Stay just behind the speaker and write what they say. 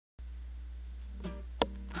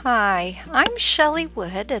Hi, I'm Shelley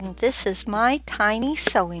Wood and this is my tiny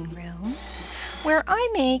sewing room where I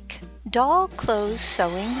make doll clothes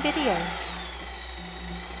sewing videos.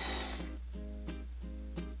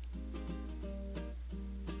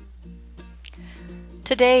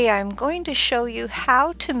 Today I'm going to show you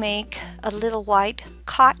how to make a little white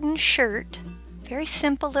cotton shirt, very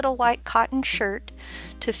simple little white cotton shirt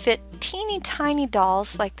to fit teeny tiny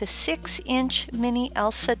dolls like the 6-inch Mini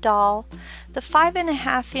Elsa doll, the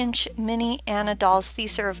 5.5-inch Mini Anna dolls.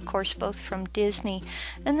 These are of course both from Disney,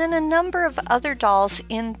 and then a number of other dolls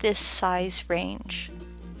in this size range.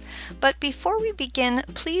 But before we begin,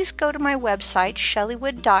 please go to my website,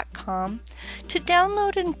 shelleywood.com, to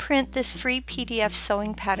download and print this free PDF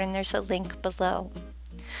sewing pattern. There's a link below.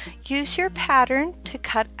 Use your pattern to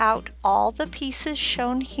cut out all the pieces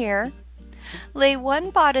shown here. Lay one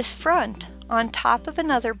bodice front on top of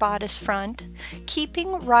another bodice front,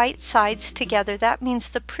 keeping right sides together. That means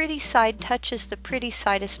the pretty side touches the pretty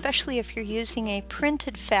side, especially if you're using a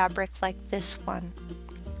printed fabric like this one.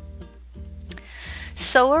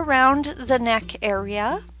 Sew around the neck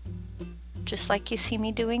area, just like you see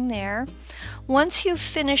me doing there. Once you've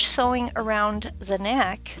finished sewing around the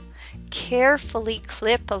neck, carefully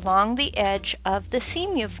clip along the edge of the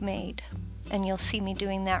seam you've made. And you'll see me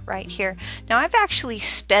doing that right here. Now I've actually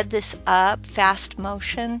sped this up, fast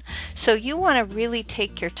motion, so you want to really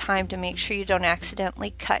take your time to make sure you don't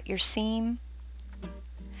accidentally cut your seam.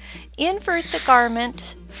 Invert the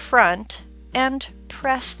garment front and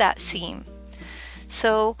press that seam.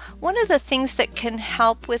 So one of the things that can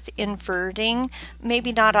help with inverting,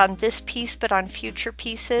 maybe not on this piece but on future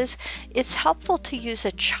pieces, it's helpful to use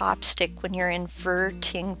a chopstick when you're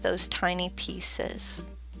inverting those tiny pieces.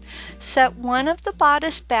 Set one of the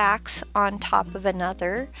bodice backs on top of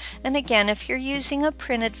another, and again, if you're using a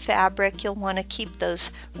printed fabric, you'll want to keep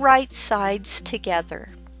those right sides together.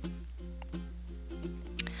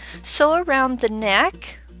 Sew around the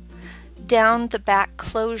neck, down the back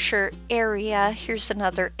closure area. Here's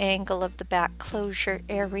another angle of the back closure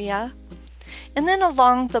area, and then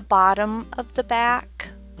along the bottom of the back.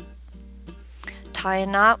 Tie a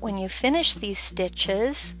knot when you finish these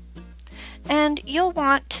stitches, and you'll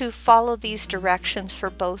want to follow these directions for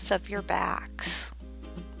both of your backs.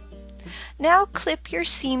 Now clip your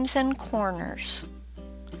seams and corners.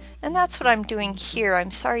 And that's what I'm doing here. I'm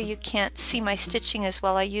sorry you can't see my stitching as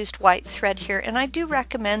well. I used white thread here, and I do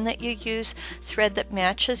recommend that you use thread that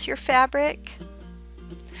matches your fabric.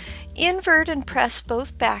 Invert and press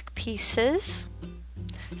both back pieces.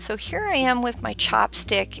 So here I am with my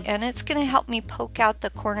chopstick, and it's going to help me poke out the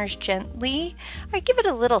corners gently. I give it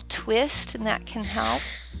a little twist, and that can help.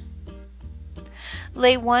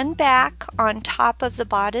 Lay one back on top of the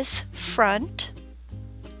bodice front.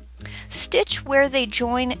 Stitch where they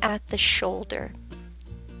join at the shoulder.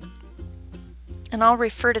 And I'll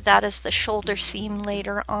refer to that as the shoulder seam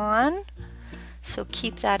later on, so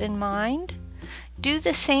keep that in mind. Do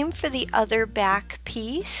the same for the other back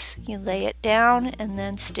piece. You lay it down and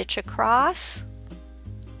then stitch across.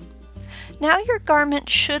 Now your garment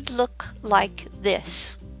should look like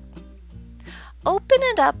this. Open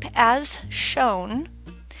it up as shown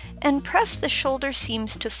and press the shoulder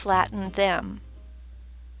seams to flatten them.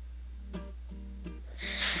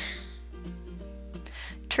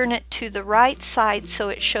 Turn it to the right side so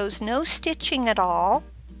it shows no stitching at all.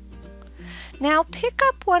 Now pick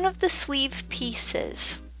up one of the sleeve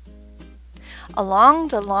pieces. Along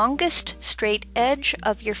the longest straight edge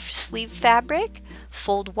of your sleeve fabric,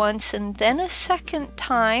 fold once and then a second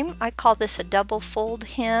time. I call this a double fold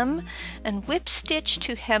hem, and whip stitch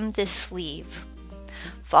to hem this sleeve.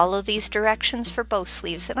 Follow these directions for both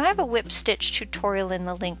sleeves, and I have a whip stitch tutorial in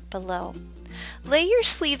the link below. Lay your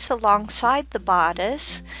sleeves alongside the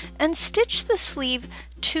bodice and stitch the sleeve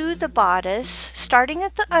to the bodice, starting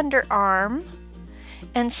at the underarm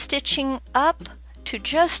and stitching up to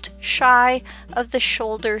just shy of the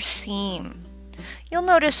shoulder seam. You'll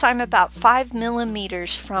notice I'm about 5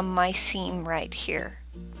 millimeters from my seam right here.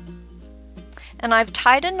 And I've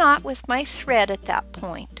tied a knot with my thread at that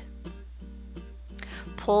point.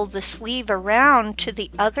 Pull the sleeve around to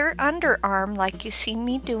the other underarm like you see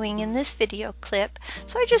me doing in this video clip.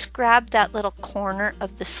 So I just grab that little corner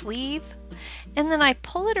of the sleeve, and then I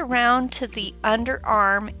pull it around to the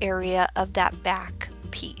underarm area of that back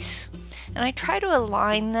piece. And I try to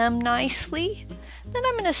align them nicely. Then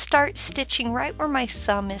I'm going to start stitching right where my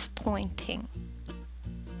thumb is pointing.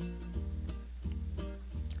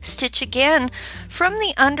 Stitch again from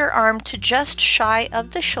the underarm to just shy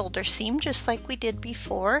of the shoulder seam, just like we did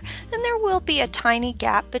before, and there will be a tiny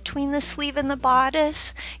gap between the sleeve and the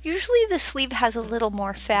bodice. Usually the sleeve has a little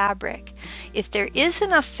more fabric. If there is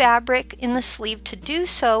enough fabric in the sleeve to do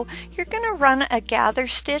so, you're going to run a gather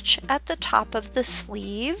stitch at the top of the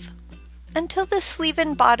sleeve until the sleeve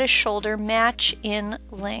and bodice shoulder match in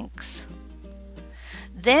length.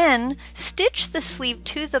 Then stitch the sleeve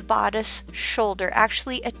to the bodice shoulder,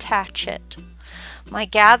 actually attach it. My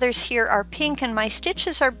gathers here are pink and my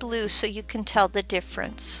stitches are blue, so you can tell the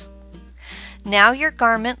difference. Now your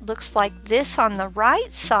garment looks like this on the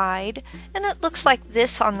right side and it looks like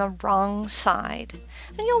this on the wrong side.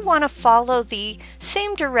 And you'll want to follow the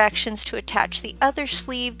same directions to attach the other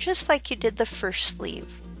sleeve, just like you did the first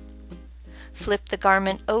sleeve. Flip the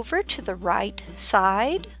garment over to the right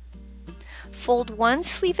side. Fold one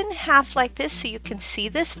sleeve in half like this so you can see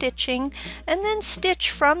the stitching, and then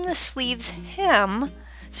stitch from the sleeve's hem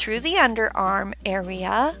through the underarm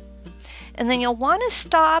area. And then you'll want to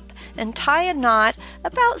stop and tie a knot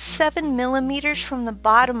about 7 millimeters from the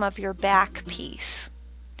bottom of your back piece.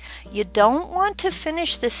 You don't want to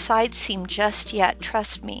finish this side seam just yet,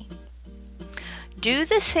 trust me. Do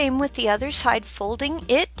the same with the other side, folding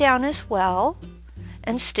it down as well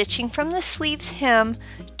and stitching from the sleeve's hem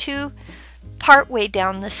to part way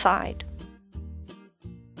down the side.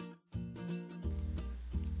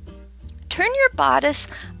 Turn your bodice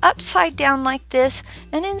upside down like this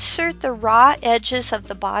and insert the raw edges of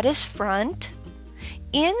the bodice front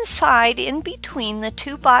inside in between the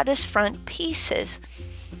two bodice front pieces.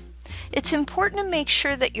 It's important to make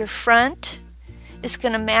sure that your front is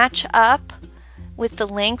going to match up with the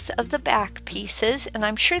length of the back pieces, and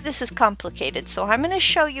I'm sure this is complicated, so I'm going to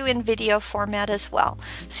show you in video format as well.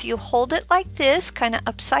 So you hold it like this, kind of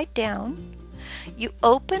upside down. You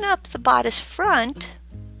open up the bodice front,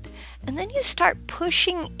 and then you start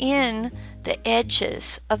pushing in the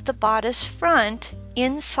edges of the bodice front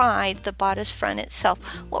inside the bodice front itself.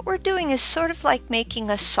 What we're doing is sort of like making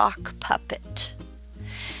a sock puppet.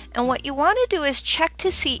 And what you want to do is check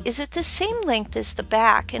to see, is it the same length as the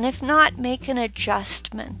back? And if not, make an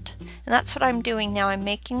adjustment. And that's what I'm doing now. I'm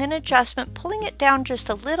making an adjustment, pulling it down just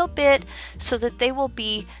a little bit so that they will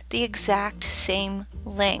be the exact same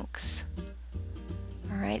length.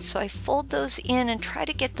 All right, so I fold those in and try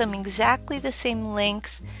to get them exactly the same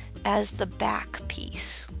length as the back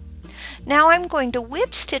piece. Now I'm going to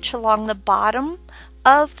whip stitch along the bottom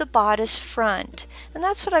of the bodice front, and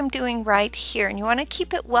that's what I'm doing right here. And you want to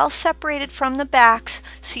keep it well separated from the backs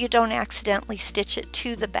so you don't accidentally stitch it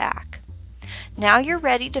to the back. Now you're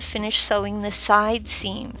ready to finish sewing the side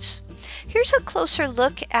seams. Here's a closer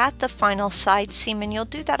look at the final side seam, and you'll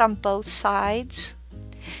do that on both sides.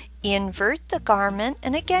 Invert the garment,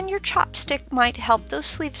 and again your chopstick might help. Those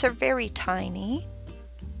sleeves are very tiny.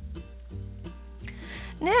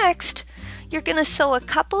 Next, you're going to sew a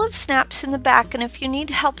couple of snaps in the back, and if you need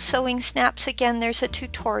help sewing snaps, again, there's a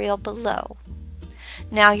tutorial below.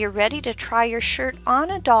 Now you're ready to try your shirt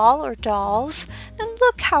on a doll or dolls, and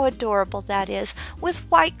look how adorable that is. With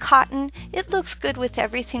white cotton, it looks good with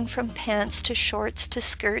everything from pants to shorts to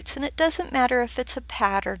skirts, and it doesn't matter if it's a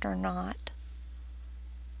pattern or not.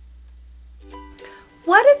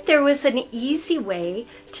 What if there was an easy way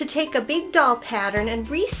to take a big doll pattern and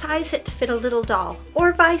resize it to fit a little doll,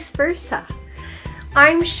 or vice versa?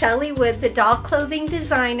 I'm Shelley Wood, the doll clothing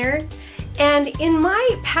designer, and in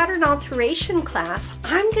my pattern alteration class,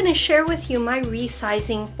 I'm going to share with you my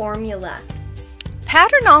resizing formula.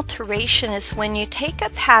 Pattern alteration is when you take a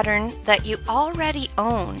pattern that you already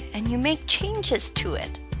own and you make changes to it.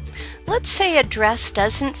 Let's say a dress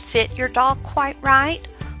doesn't fit your doll quite right.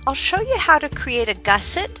 I'll show you how to create a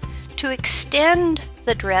gusset to extend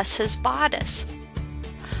the dress's bodice.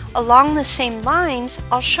 Along the same lines,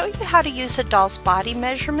 I'll show you how to use a doll's body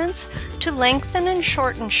measurements to lengthen and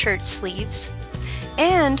shorten shirt sleeves,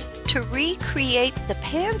 and to recreate the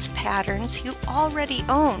pants patterns you already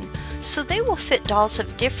own so they will fit dolls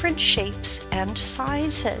of different shapes and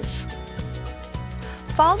sizes.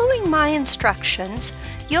 Following my instructions,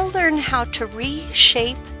 you'll learn how to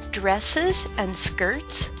reshape dresses and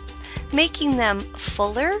skirts, making them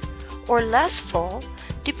fuller or less full,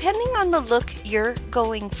 depending on the look you're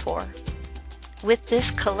going for. With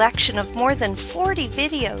this collection of more than 40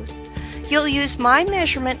 videos, you'll use my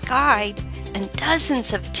measurement guide and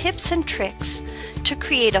dozens of tips and tricks to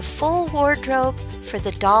create a full wardrobe for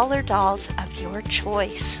the doll or dolls of your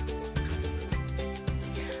choice.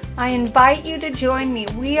 I invite you to join me.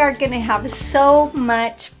 We are going to have so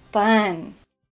much fun.